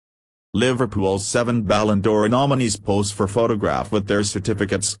Liverpool's 7 Ballon d'Or nominees pose for photograph with their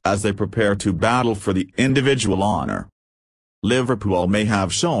certificates as they prepare to battle for the individual honour. Liverpool may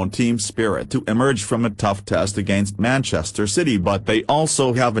have shown team spirit to emerge from a tough test against Manchester City, but they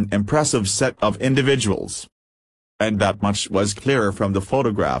also have an impressive set of individuals. And that much was clearer from the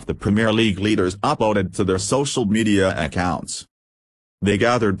photograph the Premier League leaders uploaded to their social media accounts. They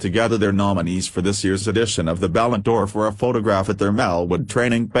gathered together their nominees for this year's edition of the Ballon d'Or for a photograph at their Melwood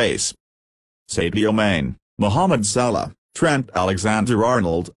training base. Sadio Mane, Mohamed Salah, Trent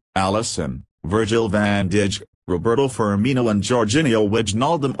Alexander-Arnold, Alisson, Virgil van Dijk, Roberto, Firmino and Georginio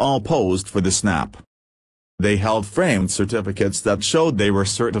Wijnaldum all posed for the snap. They held framed certificates that showed they were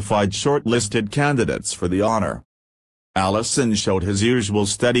certified shortlisted candidates for the honour. Alisson showed his usual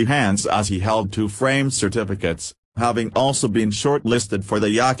steady hands as he held 2 framed certificates, having also been shortlisted for the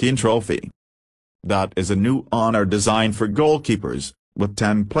Yachine Trophy.That is a new honour designed for goalkeepers, with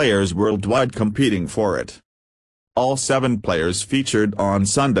 10 players worldwide competing for it. All 7 players featured on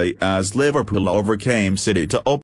Sunday as Liverpool overcame City to